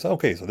world. Then I say,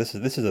 okay, so this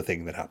is a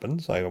thing that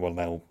happens. I will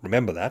now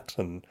remember that,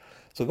 and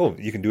so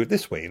you can do it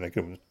this way. Like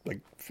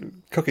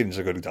cooking is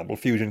a good example.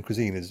 Fusion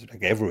cuisine is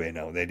like everywhere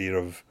now. The idea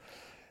of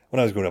when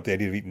I was growing up, the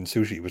idea of eating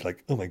sushi was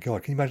like, oh my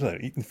god, can you imagine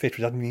that? Eating fish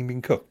which hasn't even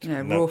been cooked.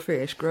 Yeah, raw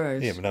fish,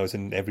 gross. Yeah, but now it's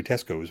in every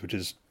Tesco's, which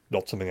is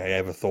not something I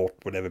ever thought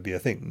would ever be a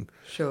thing.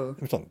 Sure.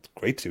 It's not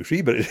great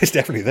sushi, but it's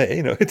definitely there.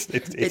 You know, it's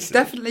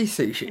definitely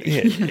sushi.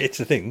 Yeah, it's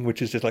a thing,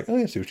 which is just like, oh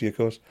yeah, sushi, of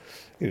course.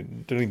 You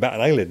don't even bat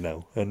an eyelid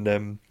now,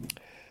 and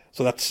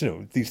so that's, you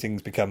know, these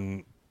things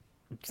become,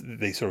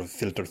 they sort of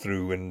filter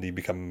through, and you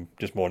become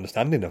just more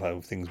understanding of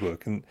how things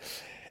work. And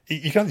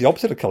you can have the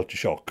opposite of culture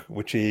shock,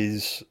 which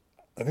is,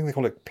 I think they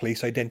call it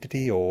place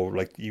identity, or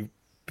like you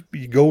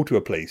go to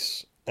a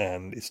place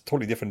and it's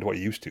totally different to what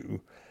you used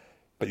to,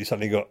 but you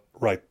suddenly go,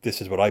 right,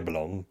 this is where I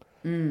belong.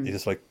 It's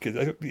just like,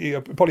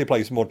 it probably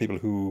applies to more people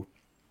who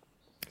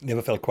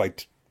never felt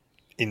quite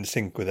in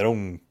sync with their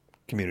own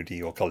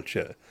community or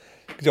culture.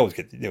 Because you always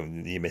get, you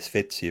know, the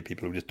misfits, you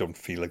people who just don't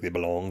feel like they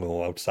belong,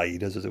 or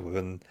outsiders, as it were.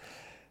 And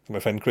my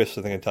friend Chris,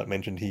 I think I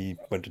mentioned, he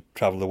went to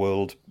travel the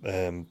world,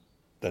 then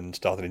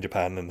started in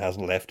Japan and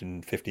hasn't left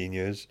in 15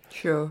 years.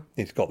 Sure.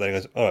 He's got there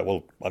and goes, all right,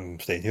 well,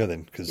 I'm staying here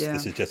then, because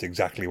this is just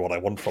exactly what I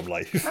want from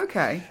life.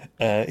 Okay.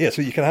 Yeah,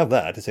 so you can have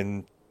that. It's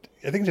in,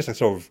 I think, just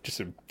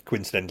a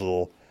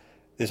coincidental,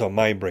 this is how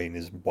my brain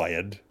is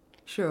wired.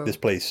 Sure. This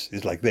place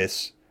is like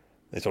this.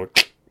 They sort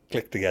of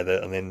click together,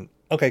 and then,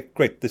 okay,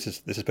 great, this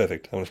is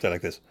perfect. I want to stay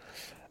like this.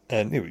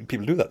 And you know,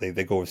 people do that.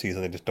 They go overseas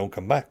and they just don't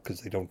come back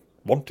because they don't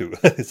want to.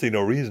 They see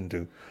no reason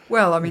to.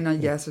 Well, I mean,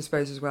 yes, I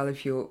suppose as well,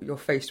 if you're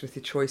faced with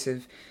the choice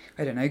of,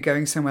 I don't know,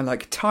 going somewhere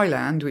like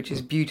Thailand, which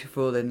is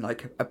beautiful and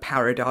like a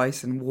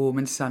paradise and warm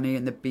and sunny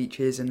and the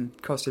beaches and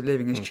cost of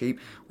living is cheap,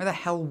 where the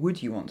hell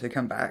would you want to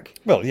come back?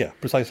 Well, yeah,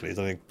 precisely. I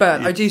think.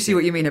 But I do see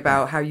what you mean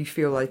about how you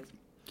feel like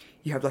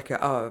you have like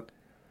an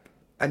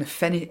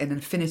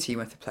affinity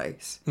with the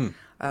place.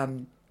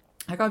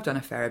 Like I've done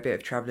a fair bit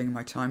of travelling in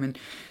my time, and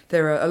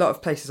there are a lot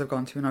of places I've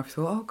gone to and I've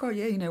thought, oh god,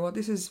 yeah, you know what,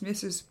 this is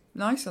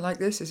nice, I like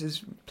this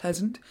is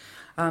pleasant.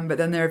 But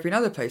then there have been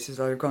other places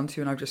I've gone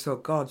to and I've just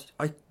thought, god,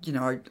 I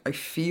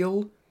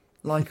feel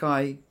like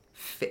I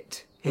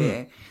fit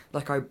here,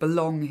 like I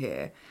belong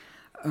here.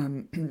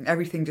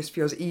 Everything just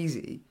feels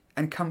easy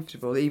and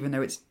comfortable, even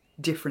though it's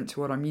different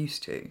to what I'm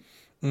used to.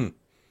 Yeah,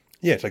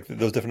 it's like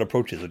those different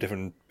approaches or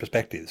different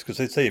perspectives. Because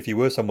let's say if you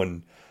were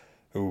someone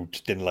who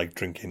just didn't like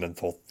drinking and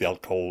thought the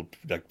alcohol,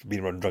 like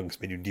being around drunks,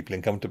 made you deeply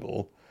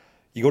uncomfortable,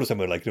 you go to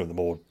somewhere like, you know, the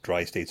more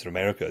dry states of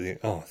America, you think,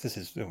 oh, this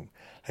is, you know,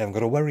 I haven't got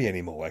to worry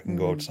anymore. I can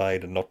go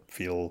outside and not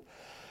feel,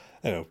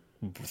 you know,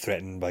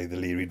 threatened by the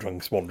leery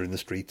drunks wandering the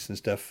streets and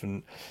stuff.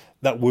 And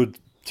that would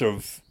sort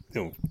of,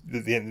 you know,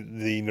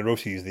 the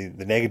neuroses,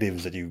 the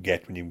negatives that you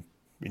get when you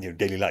in your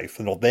daily life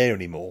are not there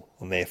anymore,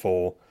 and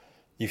therefore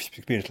you've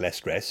experienced less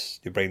stress.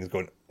 Your brain is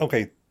going,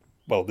 okay,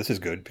 well, this is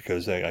good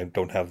because I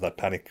don't have that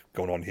panic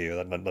going on here,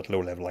 that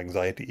low-level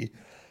anxiety.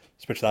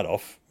 Switch that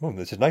off. Oh,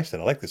 this is nice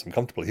then. I like this. I'm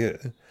comfortable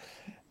here.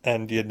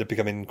 And you end up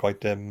becoming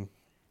quite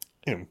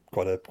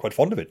quite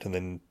fond of it. And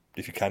then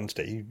if you can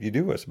stay, you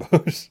do, I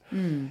suppose.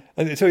 And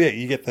so, yeah,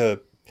 you get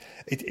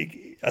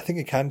I think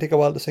it can take a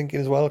while to sink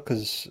in as well,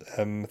 because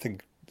I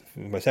think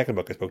in my second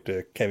book I spoke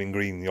to Kevin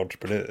Green, the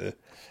entrepreneur,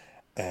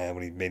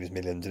 when he made his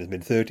millions in his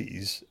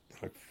mid-30s,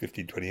 like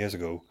 15, 20 years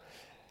ago.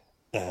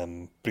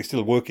 But he's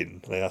still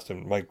working. And I asked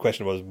him, my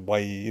question was, why,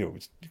 you know,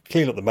 it's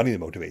clearly not the money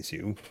that motivates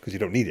you, because you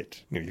don't need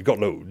it. You know, you've got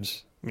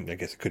loads. I mean, I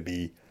guess it could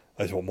be,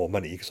 I just want more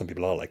money, because some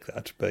people are like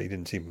that, but he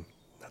didn't seem,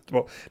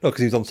 well, no, because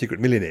he was on Secret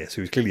Millionaire, so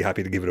he was clearly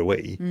happy to give it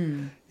away.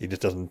 He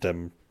just doesn't,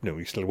 you know,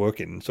 he's still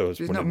working. So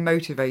he's not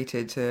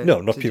motivated to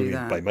No, not to purely do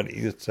that. by money.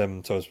 It's, so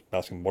I was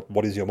asking,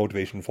 what is your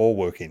motivation for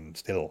working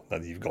still, now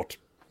that you've got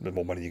the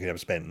more money you can ever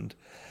spend?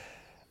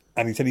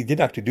 And he said he did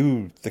actually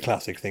do the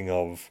classic thing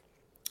of,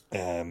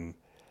 you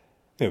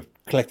know,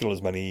 collected all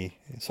his money,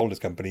 sold his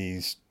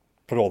companies,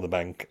 put it all in the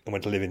bank, and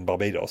went to live in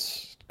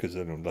Barbados, because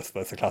you know, that's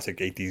the classic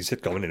 80s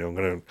sitcom. You know, I'm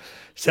going to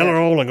sell it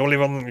all and go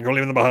live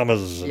in the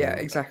Bahamas. Yeah,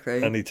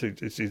 exactly. And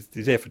he's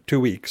there for 2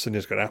 weeks and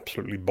just got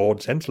absolutely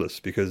bored senseless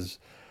because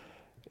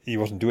he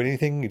wasn't doing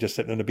anything. He just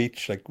sitting on the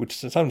beach, like, which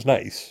sounds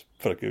nice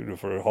for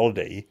a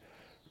holiday.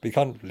 But you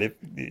can't live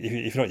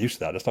if you're not used to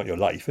that. That's not your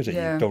life, is it?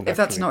 Yeah, if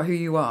that's not who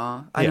you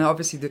are. And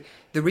obviously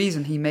the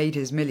reason he made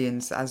his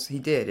millions as he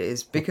did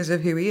is because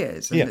of who he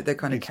is. And the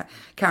kind of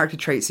character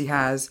traits he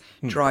has,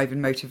 drive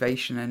and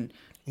motivation and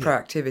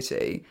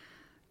proactivity.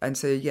 And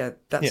so,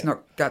 that's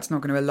not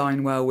going to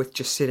align well with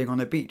just sitting on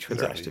a beach for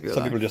the rest of your life.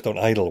 Some people just don't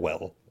idle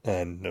well.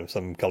 And you know,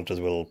 some cultures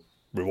will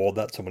reward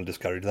that, some will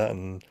discourage that,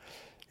 and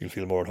you'll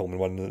feel more at home in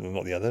one than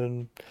not the other.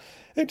 And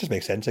it just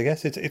makes sense, I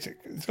guess. It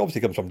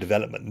obviously comes from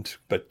development,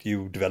 but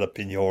you develop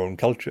in your own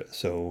culture.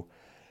 So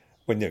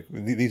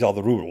these are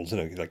the rules.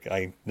 Like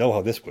I know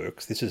how this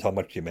works. This is how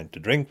much you're meant to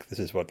drink. This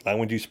is what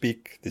language you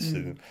speak. This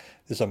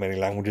is how many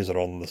languages are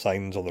on the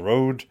signs on the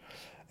road.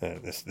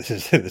 This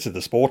is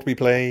the sport we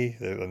play.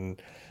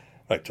 And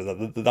right,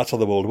 so that's how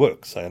the world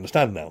works. I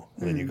understand now.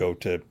 And then you go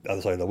to the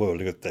other side of the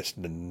world. You go,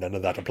 none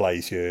of that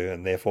applies here,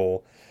 and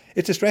therefore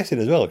it's distressing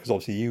as well, because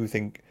obviously you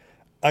think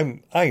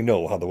I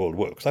know how the world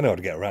works. I know how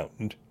to get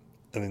around,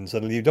 and then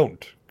suddenly you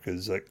don't.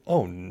 Because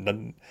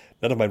none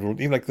of my rules,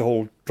 even like the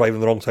whole driving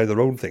the wrong side of the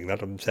road thing,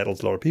 that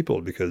unsettles a lot of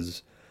people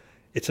because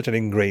it's such an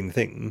ingrained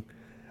thing.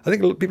 I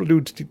think a lot of people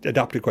do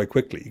adapt it quite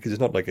quickly because it's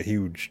not like a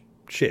huge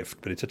shift,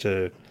 but it's such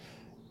a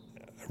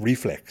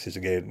reflex. It's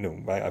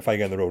again, if I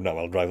get on the road now,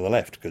 I'll drive on the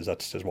left because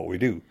that's just what we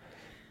do.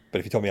 But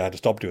if you told me I had to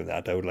stop doing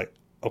that, I would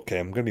okay,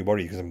 I'm going to be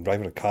worried because I'm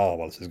driving a car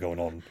while this is going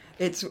on.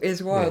 It's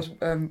wild.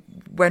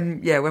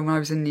 Yeah. When I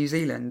was in New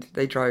Zealand,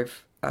 they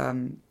drive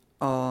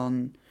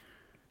on.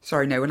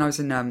 Sorry, no, when I was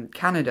in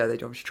Canada,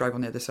 they'd obviously drive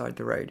on the other side of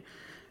the road.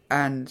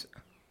 And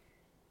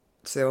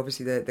so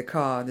obviously the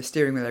car, the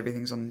steering wheel,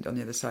 everything's on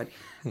the other side.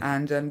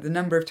 And the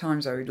number of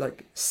times I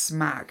would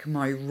smack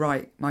my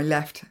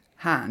left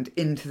hand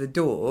into the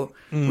door,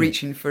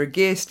 reaching for a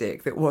gear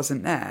stick that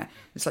wasn't there.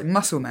 It's like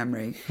muscle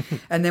memory.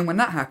 And then when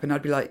that happened,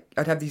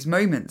 I'd have these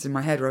moments in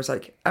my head where I was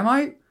like,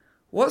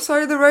 what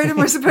side of the road am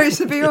I supposed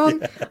to be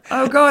on?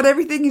 Oh God,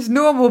 everything is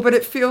normal, but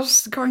it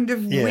feels kind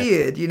of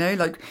weird,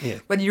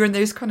 when you're in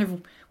those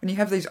when you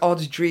have those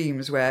odd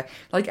dreams where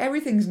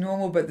everything's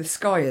normal, but the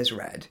sky is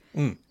red.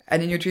 And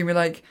in your dream you're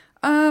like,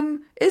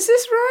 is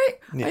this right?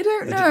 Yeah. I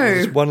don't know.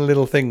 Just one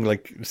little thing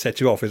sets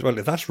you off as well.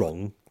 If that's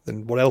wrong,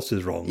 then what else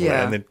is wrong? Yeah.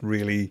 Right? And it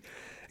really,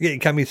 it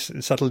can be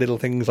subtle little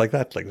things like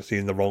that, like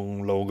seeing the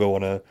wrong logo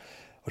on a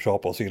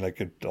shop or seeing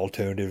an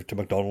alternative to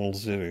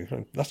McDonald's.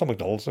 That's not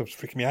McDonald's. That's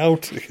freaking me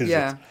out because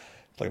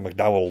it's like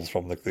McDowell's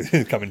from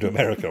coming to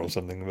America or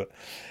something. But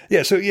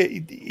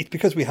it's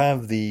because we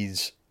have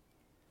these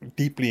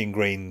deeply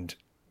ingrained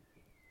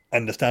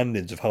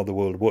understandings of how the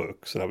world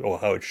works or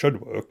how it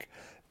should work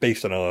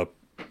based on our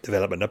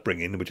development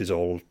upbringing, which is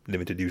all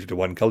limited usually to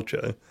one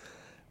culture,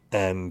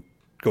 and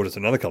go to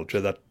another culture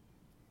that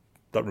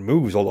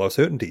removes all our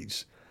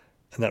certainties,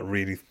 and that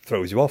really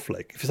throws you off.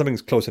 If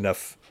something's close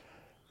enough,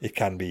 it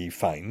can be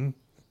fine,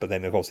 but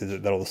then of course there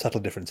are all the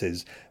subtle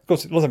differences. Of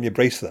course, a lot of them you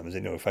brace for them. As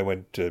if I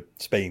went to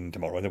Spain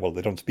tomorrow,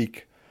 they don't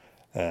speak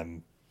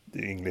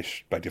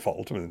English by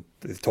default. I mean,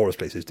 the tourist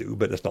places do,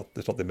 but it's not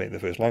their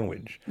first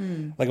language.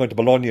 I went to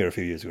Bologna a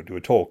few years ago to do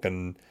a talk,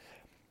 and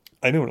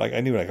I knew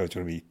I was going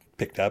to be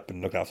picked up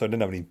and looked after. So I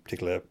didn't have any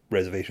particular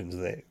reservations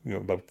there,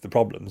 about the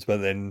problems. But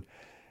then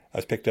I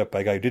was picked up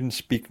by a guy who didn't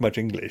speak much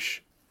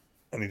English,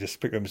 and he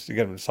just picked up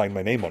and signed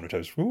my name on it. I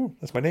was,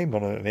 that's my name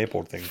on an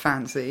airport thing.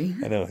 Fancy.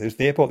 I know. It was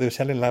the airport. They were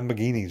selling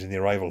Lamborghinis in the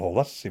arrival hall.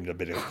 That seemed a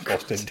bit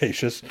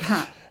ostentatious.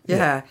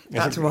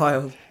 That's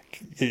wild.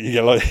 You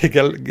get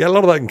a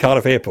lot of that in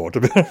Cardiff Airport,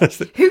 to be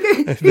honest.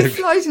 Who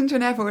flies into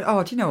an airport?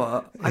 Oh, do you know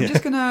what? I'm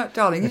just going to,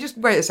 darling, you just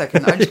wait a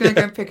second. I'm just going to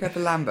go and pick up a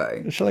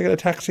Lambo. Shall I get a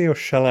taxi or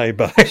shall I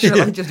buy?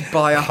 Shall I just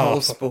buy a whole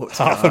sports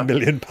car?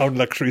 £500,000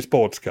 luxury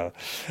sports car.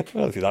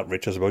 Well, if you're that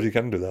rich, I suppose you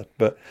can do that.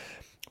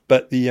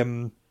 But the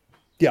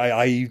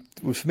I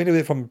was familiar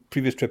with it from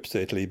previous trips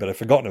to Italy, but I've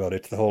forgotten about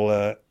it. The whole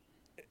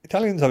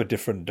Italians have a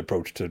different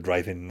approach to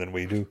driving than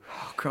we do.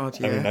 Oh God,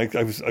 yeah. I mean,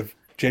 I've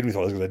genuinely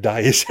thought I was going to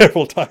die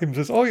several times.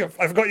 It's, I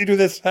forgot you do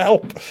this.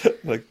 Help!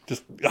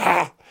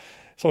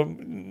 So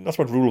that's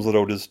what rules the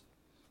road is.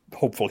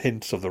 Hopeful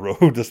hints of the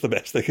road. That's the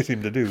best they can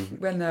seem to do.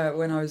 When I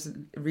was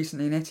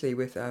recently in Italy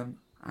with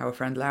our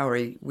friend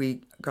Lowry,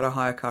 we got a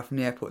hire car from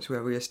the airport to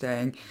where we were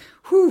staying.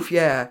 Whew,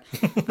 yeah,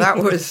 that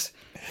was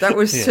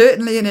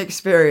certainly an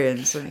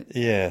experience.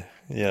 Yeah.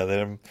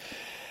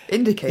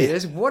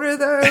 Indicators. Yeah. What are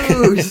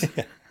those?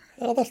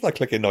 Oh, that's not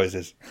clicking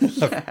noises.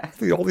 Yeah.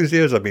 All these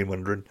years I've been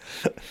wondering.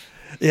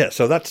 Yeah,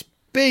 so that's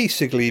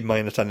basically my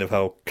understanding of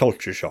how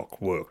culture shock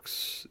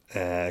works.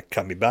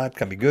 Can be bad,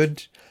 can be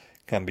good,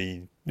 can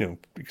be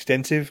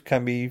extensive,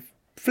 can be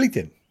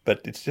fleeting.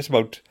 But it's just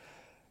about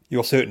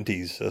your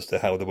certainties as to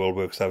how the world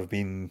works have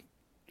been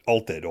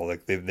altered or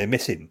they're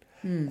missing.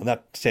 And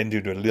that sends you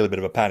to a little bit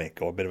of a panic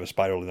or a bit of a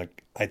spiral.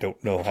 I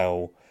don't know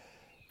how...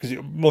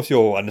 Because most of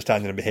your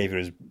understanding and behaviour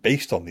is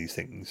based on these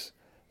things.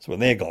 So when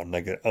they're gone, now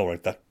I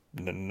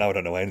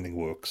don't know how anything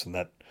works. And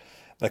that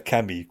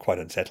can be quite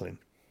unsettling.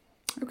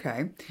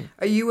 Okay.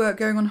 Are you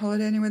going on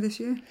holiday anywhere this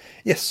year?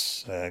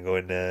 Yes,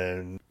 going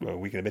a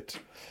week and a bit.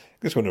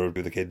 Just going to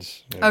with the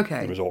kids.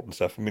 Okay. The resort and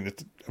stuff. I mean,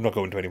 I'm not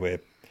going to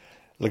anywhere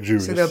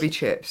luxurious. So there'll be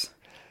chips?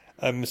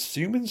 I'm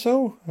assuming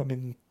so. I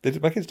mean,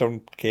 my kids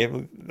don't care.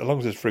 As long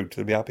as there's fruit,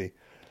 they'll be happy.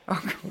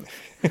 Oh,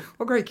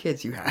 what great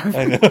kids you have.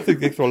 I know. I think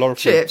they throw a lot of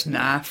fruit. Chips,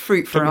 nah.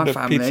 Fruit for our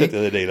family. Pizza the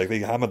other day. They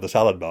hammered the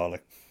salad bar.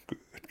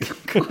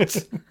 God.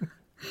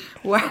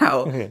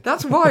 Wow,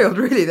 that's wild,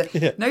 really.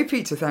 Yeah. No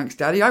pizza, thanks,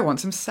 Daddy. I want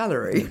some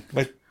celery.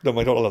 My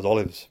daughter loves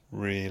olives,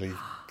 really.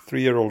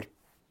 3-year-old.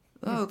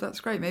 Oh, that's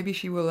great. Maybe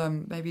she will.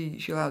 Maybe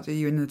she'll outdo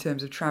you in the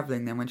terms of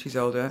travelling then when she's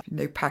older.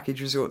 No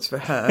package resorts for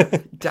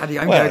her. Daddy,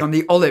 I'm going on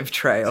the olive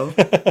trail.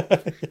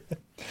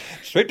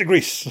 Straight to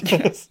Greece.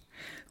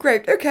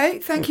 Great. Okay.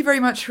 Thank you very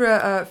much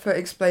for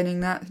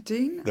explaining that,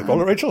 Dean. No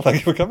problem, Rachel. Thank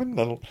you for coming.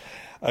 Well,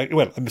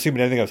 I'm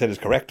assuming anything I've said is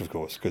correct, of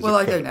course. Well,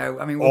 I don't know.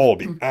 I mean, all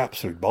be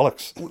absolute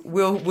bollocks.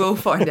 We'll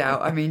find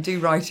out. I mean, do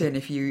write in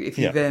if you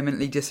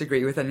vehemently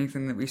disagree with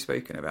anything that we've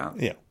spoken about.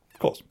 Yeah, of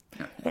course.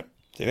 Yeah. Right.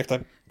 See you next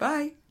time.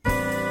 Bye.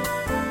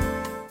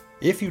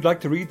 If you'd like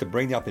to read the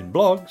Brain Yapping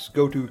blogs,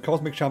 go to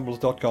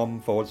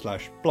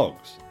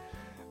cosmicshambles.com/blogs,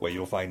 where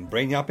you'll find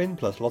Brain Yapping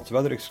plus lots of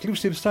other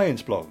exclusive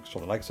science blogs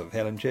from the likes of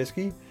Helen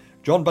Chesky,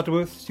 John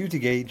Butterworth, Susie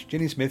Gage,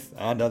 Ginny Smith,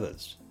 and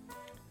others.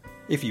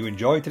 If you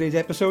enjoyed today's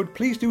episode,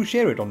 please do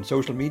share it on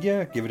social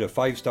media, give it a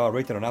 5-star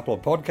rating on Apple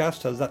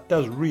Podcasts, as that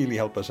does really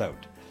help us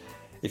out.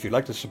 If you'd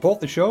like to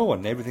support the show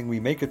and everything we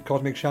make at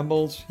Cosmic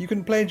Shambles, you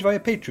can pledge via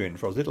Patreon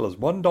for as little as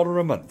 $1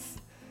 a month.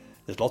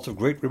 There's lots of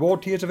great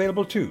reward tiers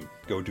available too.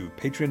 Go to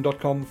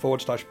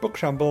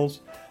patreon.com/bookshambles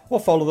or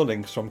follow the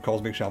links from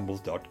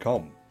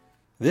cosmicshambles.com.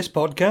 This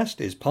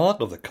podcast is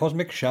part of the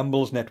Cosmic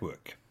Shambles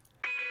Network.